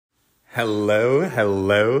Hello,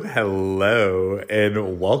 hello, hello,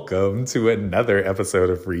 and welcome to another episode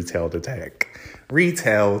of Retail to Tech.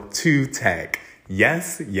 Retail to Tech.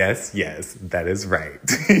 Yes, yes, yes, that is right.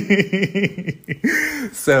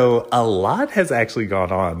 So, a lot has actually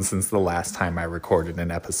gone on since the last time I recorded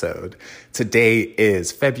an episode. Today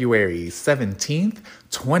is February 17th,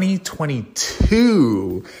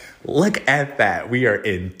 2022. Look at that. We are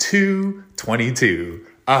in 222.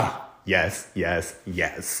 Yes, yes,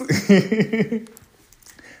 yes.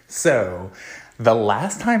 So, the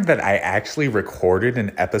last time that I actually recorded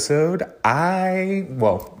an episode, me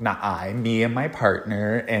and my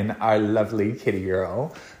partner and our lovely kitty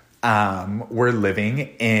girl, were living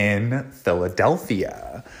in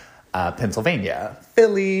Philadelphia, Pennsylvania,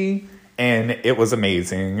 Philly, and it was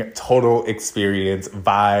amazing. Total experience,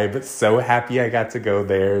 vibe. So happy I got to go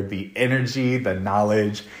there. The energy, the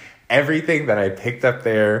knowledge, everything that I picked up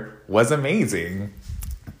there was amazing.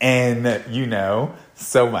 And,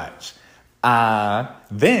 so much.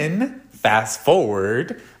 Then, fast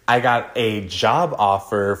forward, I got a job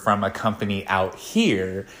offer from a company out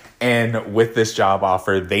here. And with this job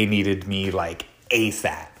offer, they needed me like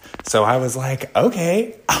ASAP. So I was like,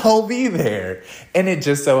 okay, I'll be there. And it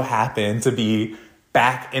just so happened to be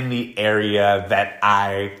back in the area that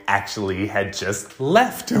I actually had just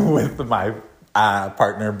left with my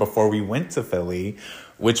partner before we went to Philly,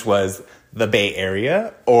 which was the Bay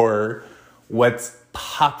Area, or what's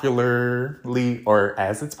popularly, or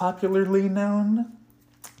as it's popularly known.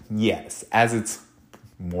 Yes, as it's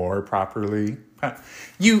more properly.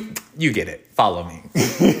 You get it. Follow me.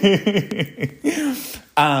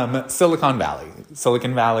 Silicon Valley,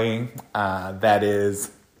 that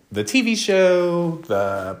is the TV show,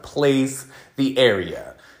 the place, the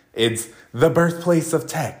area. It's the birthplace of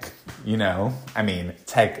tech.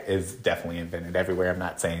 Tech is definitely invented everywhere. I'm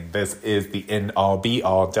not saying this is the end all be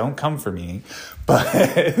all. Don't come for me. But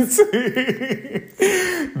this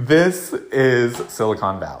is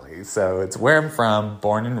Silicon Valley. So it's where I'm from,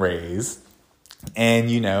 born and raised. And,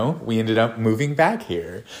 we ended up moving back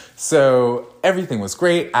here. So everything was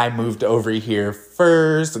great. I moved over here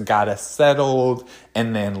first, got us settled.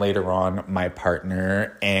 And then later on, my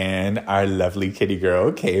partner and our lovely kitty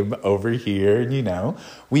girl came over here. And,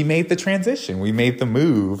 we made the transition. We made the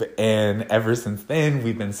move. And ever since then,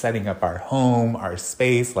 we've been setting up our home, our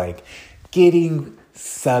space, like getting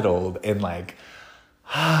settled and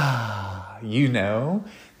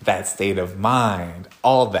that state of mind,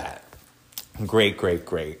 all that. Great.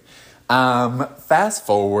 Fast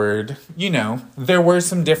forward, there were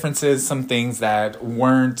some differences, some things that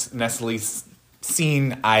weren't necessarily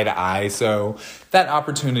seen eye to eye. So that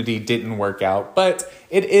opportunity didn't work out, but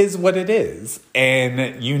it is what it is.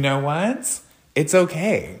 And you know what? It's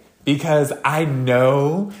okay, because I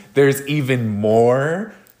know there's even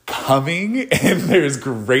more coming and there's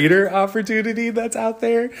greater opportunity that's out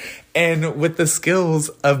there. And with the skills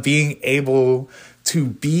of being able to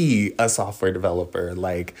be a software developer,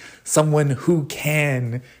 like someone who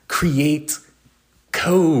can create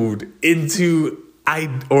code into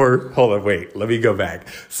let me go back.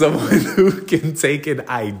 Someone who can take an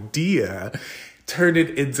idea, turn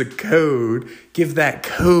it into code, give that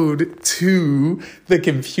code to the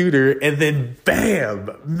computer, and then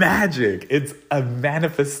bam, magic. It's a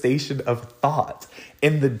manifestation of thought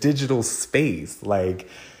in the digital space. Like,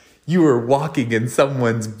 you were walking in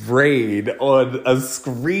someone's brain on a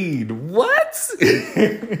screen. What?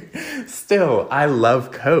 Still, I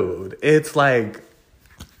love code. It's like,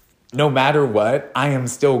 no matter what, I am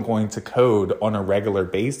still going to code on a regular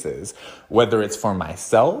basis, whether it's for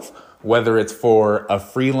myself, whether it's for a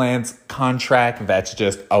freelance contract that's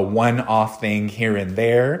just a one-off thing here and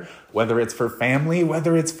there, whether it's for family,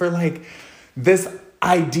 whether it's for this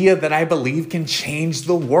idea that I believe can change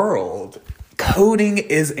the world. Coding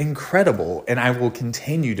is incredible, and I will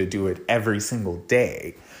continue to do it every single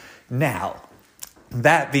day. Now,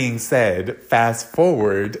 that being said, fast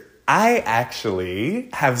forward, I actually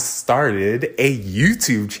have started a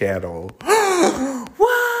YouTube channel.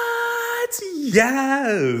 What?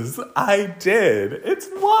 Yes, I did. It's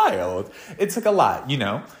wild. It took a lot,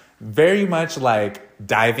 very much like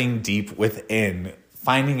diving deep within,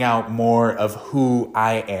 finding out more of who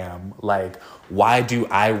I am. Like, why do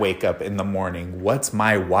I wake up in the morning? What's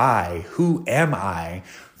my why? Who am I?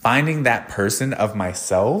 Finding that person of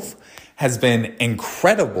myself has been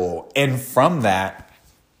incredible. And from that,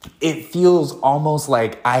 it feels almost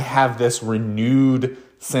like I have this renewed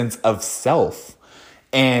sense of self.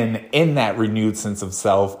 And in that renewed sense of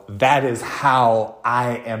self, that is how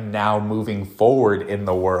I am now moving forward in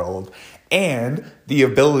the world. And the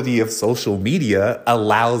ability of social media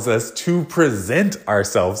allows us to present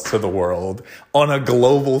ourselves to the world on a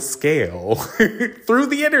global scale through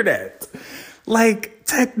the internet. Like,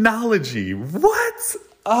 technology. What?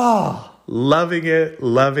 Oh, loving it,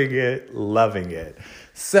 loving it, loving it.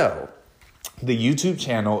 So, the YouTube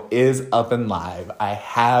channel is up and live. I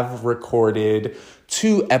have recorded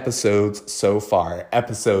 2 episodes so far,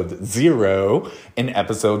 episode 0 and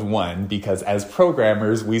episode 1, because as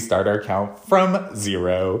programmers, we start our count from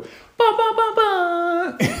 0. Ba, ba, ba,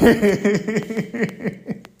 ba.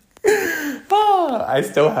 Oh, I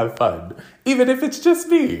still have fun, even if it's just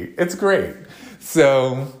me. It's great.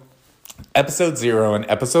 So, episode 0 and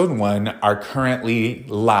episode 1 are currently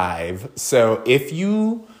live. So, if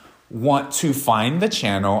you want to find the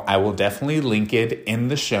channel, I will definitely link it in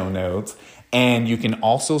the show notes. And you can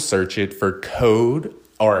also search it for code,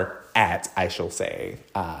 or at, I shall say,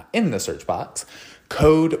 in the search box,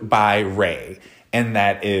 Code by Ray. And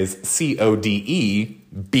that is CODEBIRAE.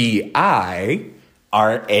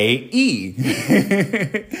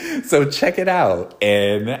 So check it out.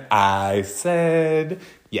 And I said,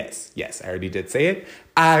 yes, I already did say it.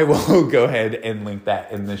 I will go ahead and link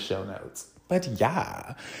that in the show notes. But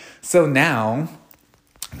yeah. So now,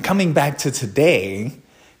 coming back to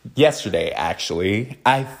yesterday actually,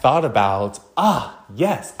 I thought about,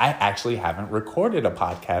 yes, I actually haven't recorded a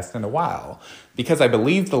podcast in a while, because I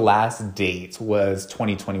believe the last date was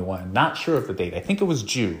 2021. Not sure of the date. I think it was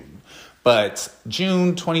June, but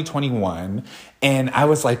June 2021. And I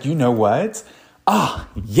was like, you know what?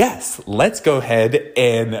 Yes, let's go ahead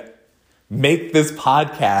and make this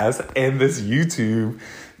podcast and this YouTube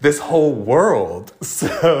this whole world.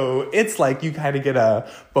 So it's like you kind of get a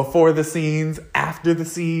before the scenes, after the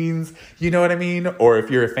scenes, you know what I mean? Or if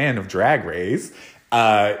you're a fan of Drag Race,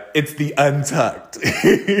 it's the untucked.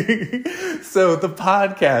 So the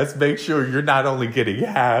podcast makes sure you're not only getting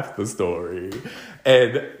half the story.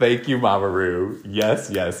 And thank you, Mama Ru. Yes.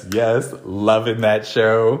 Loving that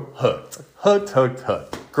show.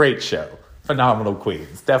 Hooked. Great show. Phenomenal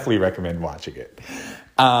queens. Definitely recommend watching it.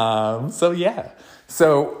 So yeah.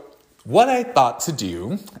 So what I thought to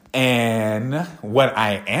do, and what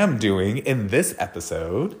I am doing in this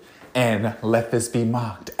episode, and let this be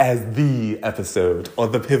marked as the episode or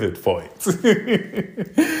the pivot point,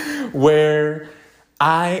 where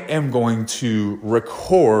I am going to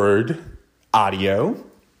record audio,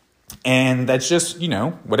 and that's just,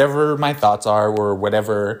 whatever my thoughts are or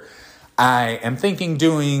whatever I am thinking,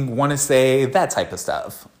 doing, want to say, that type of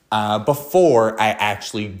stuff. Before I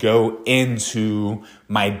actually go into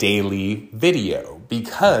my daily video,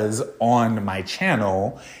 because on my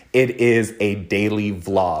channel, it is a daily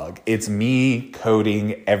vlog. It's me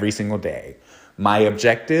coding every single day. My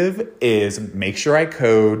objective is make sure I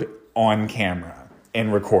code on camera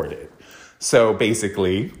and record it. So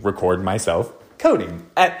basically, record myself coding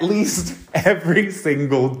at least every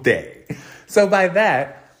single day. So by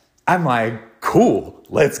that, I'm like, cool,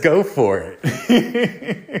 let's go for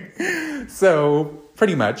it. So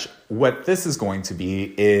pretty much what this is going to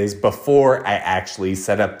be is, before I actually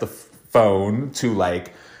set up the phone to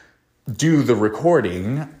do the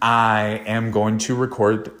recording, I am going to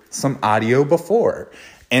record some audio before.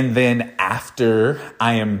 And then after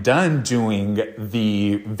I am done doing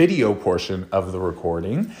the video portion of the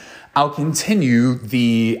recording, I'll continue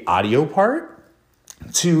the audio part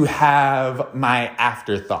to have my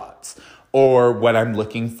afterthoughts, or what I'm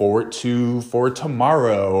looking forward to for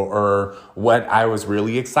tomorrow, or what I was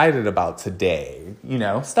really excited about today,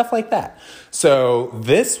 stuff like that. So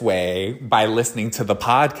this way, by listening to the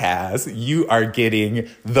podcast, you are getting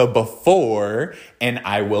the before, and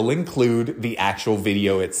I will include the actual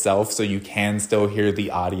video itself so you can still hear the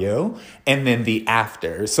audio, and then the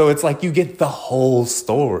after. So it's like you get the whole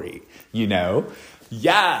story,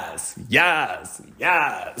 Yes.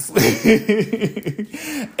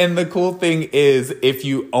 And the cool thing is, if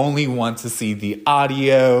you only want to see the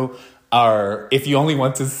audio, or if you only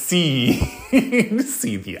want to see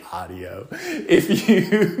the audio,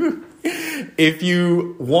 if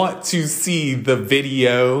you want to see the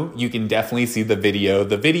video, you can definitely see the video.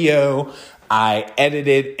 The video, I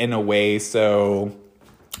edited in a way so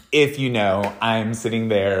if I'm sitting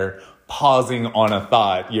there pausing on a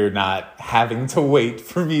thought, you're not having to wait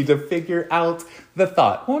for me to figure out the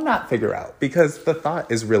thought. Well, not figure out, because the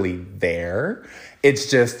thought is really there.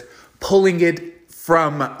 It's just pulling it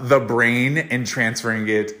from the brain and transferring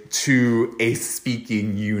it to a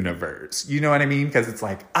speaking universe. You know what I mean? Because it's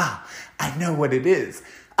like, I know what it is.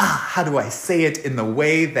 How do I say it in the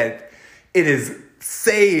way that it is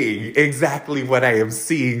saying exactly what I am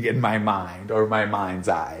seeing in my mind or my mind's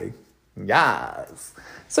eye? Yes.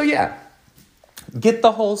 So yeah, get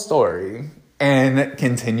the whole story and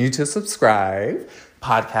continue to subscribe.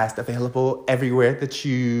 Podcast available everywhere that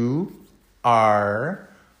you are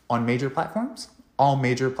on major platforms. All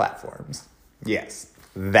major platforms. Yes,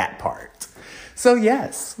 that part. So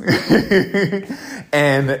yes.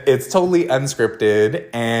 And it's totally unscripted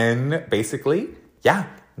and basically, yeah,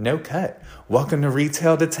 no cut. Welcome to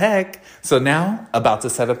Retail to Tech. So now, about to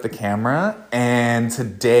set up the camera, and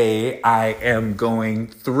today I am going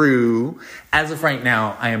through, as of right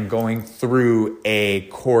now, I am going through a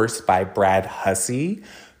course by Brad Hussey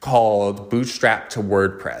called Bootstrap to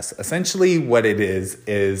WordPress. Essentially what it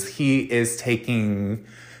is he is taking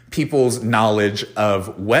people's knowledge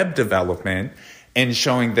of web development and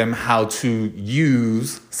showing them how to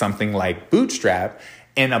use something like Bootstrap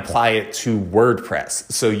and apply it to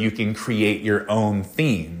WordPress. So you can create your own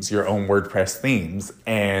themes, your own WordPress themes,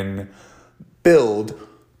 and build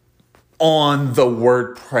on the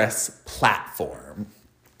WordPress platform.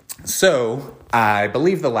 So I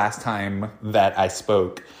believe the last time that I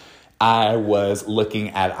spoke, I was looking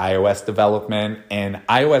at iOS development, and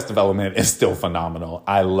iOS development is still phenomenal.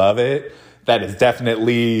 I love it. That is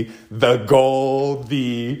definitely the goal,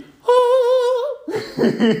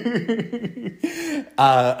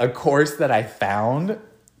 a course that I found,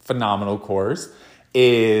 phenomenal course,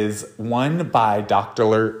 is one by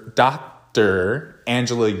Dr.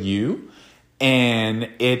 Angela Yu, and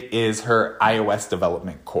it is her iOS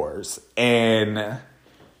development course. And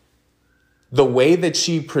the way that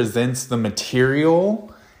she presents the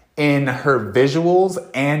material in her visuals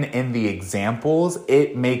and in the examples,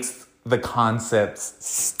 it makes the concepts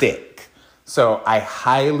stick. So I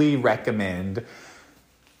highly recommend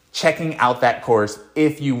checking out that course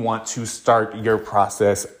if you want to start your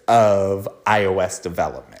process of iOS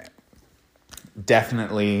development.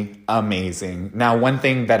 Definitely amazing. Now, one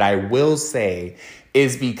thing that I will say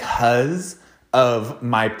is because of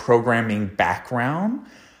my programming background,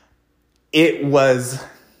 it was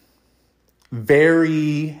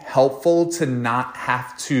very helpful to not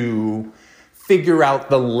have to figure out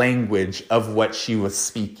the language of what she was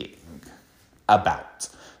speaking about.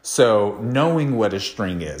 So knowing what a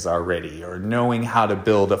string is already, or knowing how to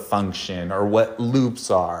build a function, or what loops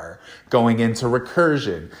are, going into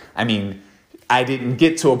recursion. I mean, I didn't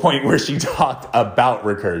get to a point where she talked about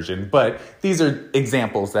recursion, but these are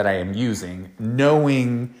examples that I am using.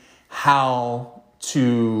 Knowing how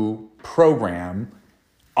to program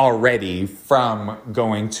already from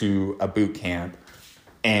going to a boot camp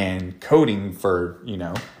and coding for,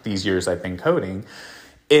 these years I've been coding,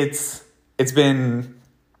 it's been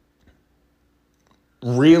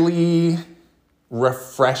really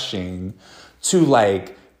refreshing to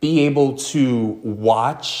be able to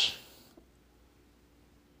watch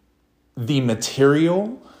the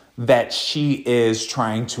material that she is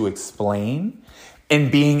trying to explain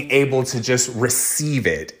and being able to just receive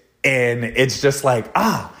it. And it's just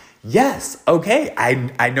yes, okay,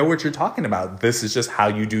 I know what you're talking about. This is just how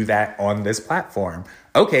you do that on this platform.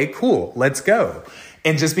 Okay, cool, let's go.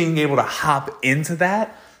 And just being able to hop into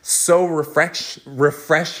that, so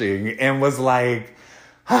refreshing, and was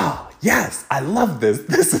yes, I love this.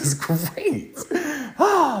 This is great.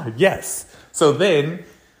 Yes. So then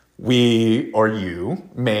you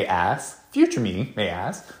may ask, future me may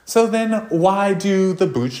ask, so then why do the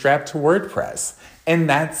Bootstrap to WordPress? And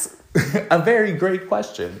that's a very great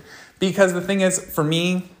question, because the thing is, for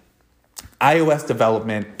me, iOS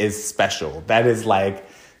development is special. That is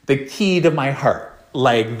the key to my heart.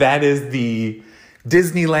 That is the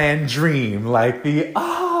Disneyland dream,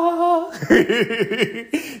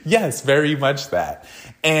 yes, very much that.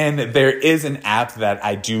 And there is an app that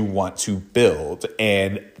I do want to build,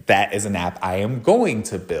 and that is an app I am going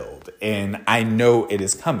to build. And I know it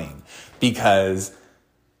is coming because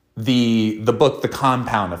the book, The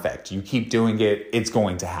Compound Effect, you keep doing it, it's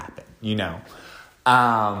going to happen,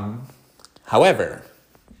 However,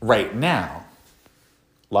 right now,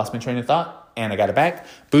 lost my train of thought and I got it back.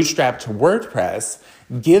 Bootstrap to WordPress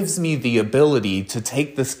gives me the ability to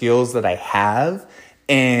take the skills that I have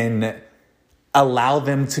and allow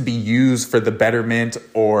them to be used for the betterment,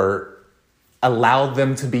 or allow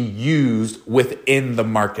them to be used within the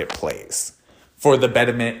marketplace for the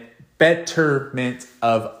betterment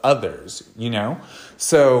of others,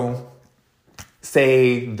 So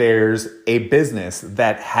say there's a business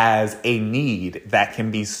that has a need that can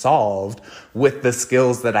be solved with the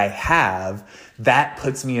skills that I have, that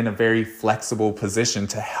puts me in a very flexible position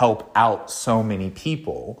to help out so many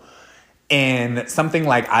people. And something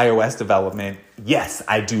like iOS development, yes,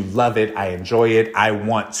 I do love it. I enjoy it. I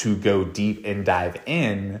want to go deep and dive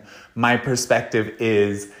in. My perspective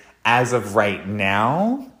is, as of right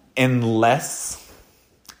now, unless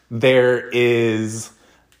there is,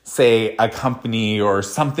 say, a company or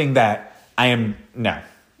something that no,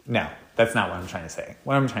 that's not what I'm trying to say.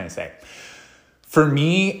 What I'm trying to say, for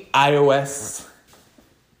me, iOS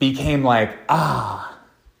became like,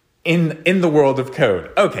 in the world of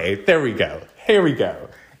code. Okay, there we go. Here we go.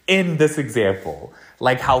 In this example,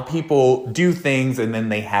 like how people do things and then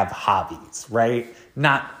they have hobbies, right?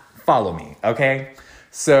 Not follow me, okay?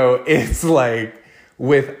 So it's like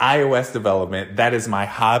with iOS development, that is my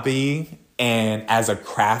hobby. And as a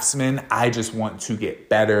craftsman, I just want to get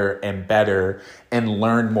better and better and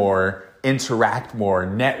learn more, interact more,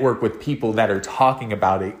 network with people that are talking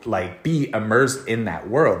about it, like be immersed in that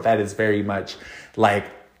world. That is very much like,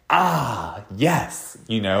 yes,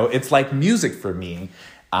 it's like music for me.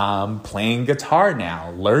 Playing guitar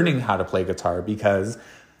now, learning how to play guitar because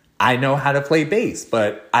I know how to play bass,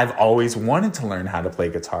 but I've always wanted to learn how to play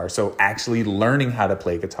guitar. So actually learning how to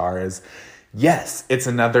play guitar is, yes, it's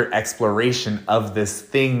another exploration of this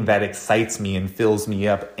thing that excites me and fills me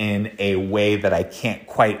up in a way that I can't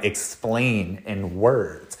quite explain in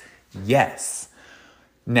words. Yes.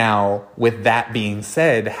 Now, with that being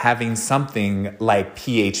said, having something like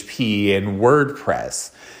PHP and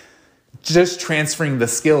WordPress, just transferring the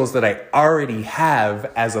skills that I already have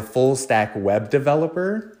as a full stack web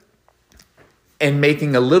developer and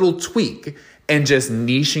making a little tweak and just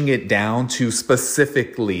niching it down to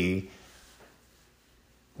specifically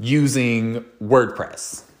using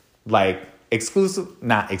WordPress, like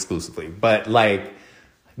not exclusively, but like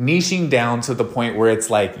niching down to the point where it's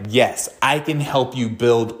like, yes, I can help you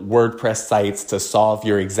build WordPress sites to solve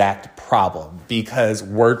your exact problem because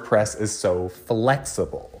WordPress is so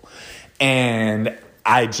flexible. And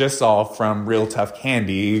I just saw from Real Tough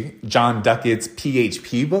Candy, John Duckett's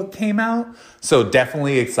PHP book came out. So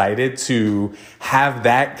definitely excited to have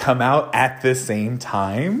that come out at the same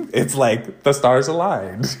time. It's like the stars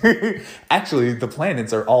aligned. Actually, the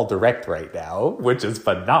planets are all direct right now, which is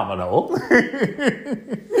phenomenal.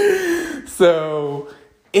 So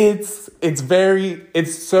it's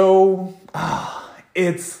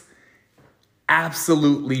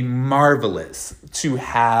absolutely marvelous to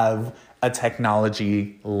have a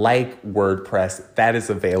technology like WordPress that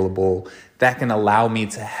is available that can allow me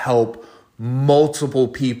to help multiple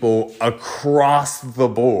people across the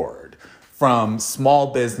board, from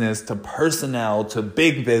small business to personnel to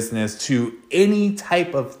big business to any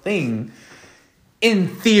type of thing, in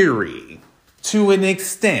theory, to an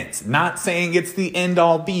extent. Not saying it's the end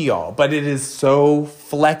all be all, but it is so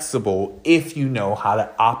flexible if you know how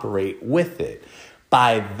to operate with it.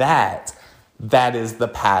 By that is the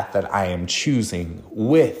path that I am choosing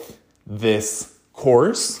with this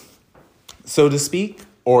course, so to speak,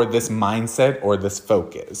 or this mindset or this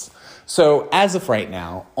focus. So as of right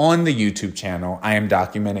now, on the YouTube channel, I am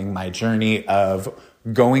documenting my journey of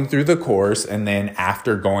going through the course. And then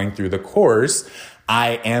after going through the course,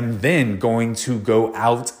 I am then going to go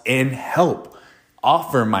out and help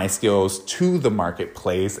offer my skills to the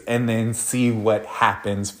marketplace and then see what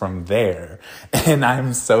happens from there. And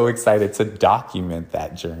I'm so excited to document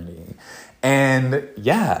that journey. And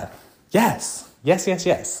yes.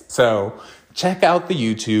 So check out the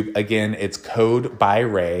YouTube. Again, it's Code by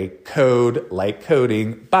Ray. Code like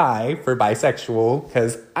coding, bi for bisexual,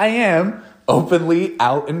 because I am openly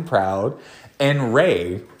out and proud. And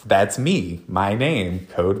Ray, that's me, my name,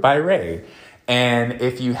 Code by Ray. And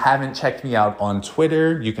if you haven't checked me out on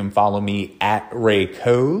Twitter, you can follow me at Ray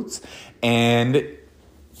Codes. And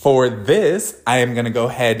for this, I am going to go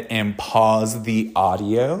ahead and pause the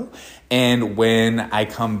audio. And when I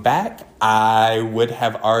come back, I would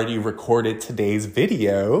have already recorded today's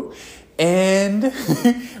video. And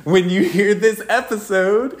when you hear this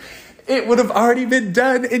episode, it would have already been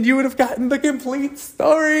done and you would have gotten the complete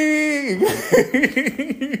story.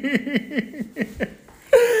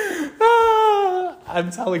 I'm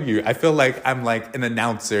telling you, I feel like I'm like an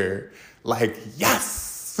announcer. Like,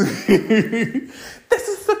 yes, this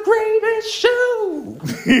is the greatest show.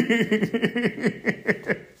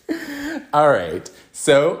 All right.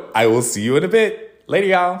 So I will see you in a bit. Later,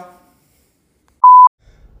 y'all.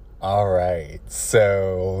 All right.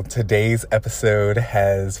 So today's episode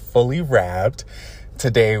has fully wrapped.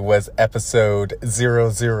 Today was episode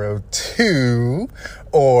 002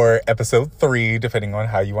 or episode 3, depending on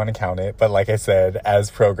how you want to count it. But like I said, as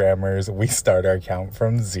programmers, we start our count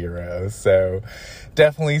from 0. So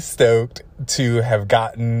definitely stoked to have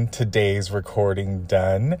gotten today's recording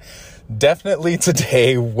done. Definitely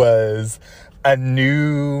today was a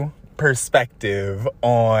new perspective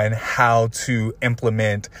on how to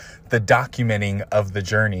implement the documenting of the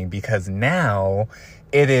journey, because now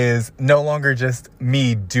it is no longer just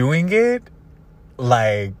me doing it,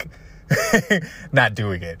 like, not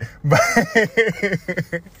doing it, but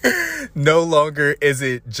no longer is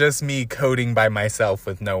it just me coding by myself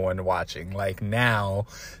with no one watching. Like, now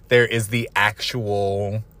there is the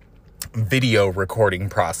actual video recording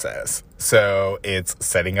process. So it's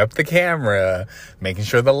setting up the camera, making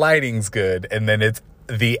sure the lighting's good, and then it's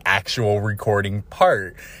the actual recording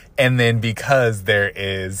part. And then because there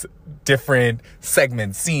is different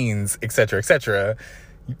segment scenes, etc.,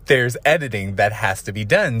 there's editing that has to be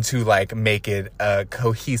done to like make it a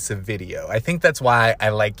cohesive video. I think that's why I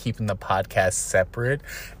like keeping the podcast separate.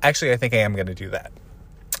 Actually, I think I am going to do that.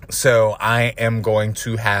 So I am going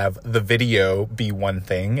to have the video be one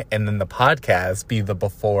thing and then the podcast be the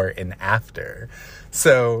before and after.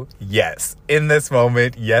 So yes, in this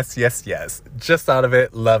moment, yes. Just thought of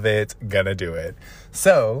it, love it, gonna do it.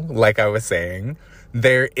 So, like I was saying,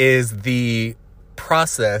 there is the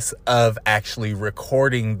process of actually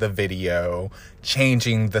recording the video,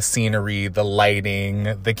 changing the scenery, the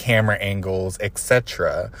lighting, the camera angles,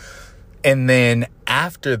 etc. And then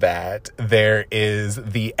after that, there is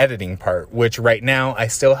the editing part, which right now I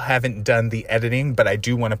still haven't done the editing, but I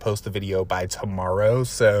do want to post the video by tomorrow.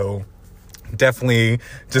 So definitely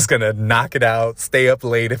just gonna knock it out, stay up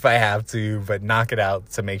late if I have to, but knock it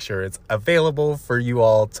out to make sure it's available for you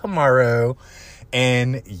all tomorrow.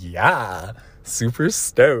 And yeah, super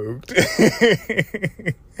stoked.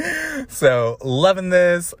 So loving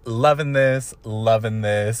this.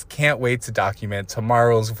 Can't wait to document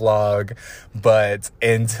tomorrow's vlog. But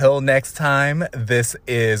until next time, this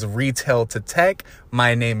is Retail to Tech.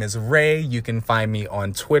 My name is Ray. You can find me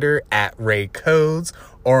on Twitter at Ray Codes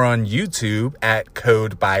or on YouTube at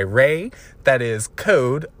Code by Ray. That is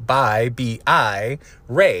Code by B-I,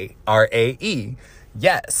 Ray, R-A-E.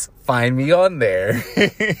 Yes, find me on there.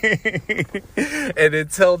 And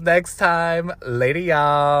until next time, later,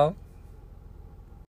 y'all.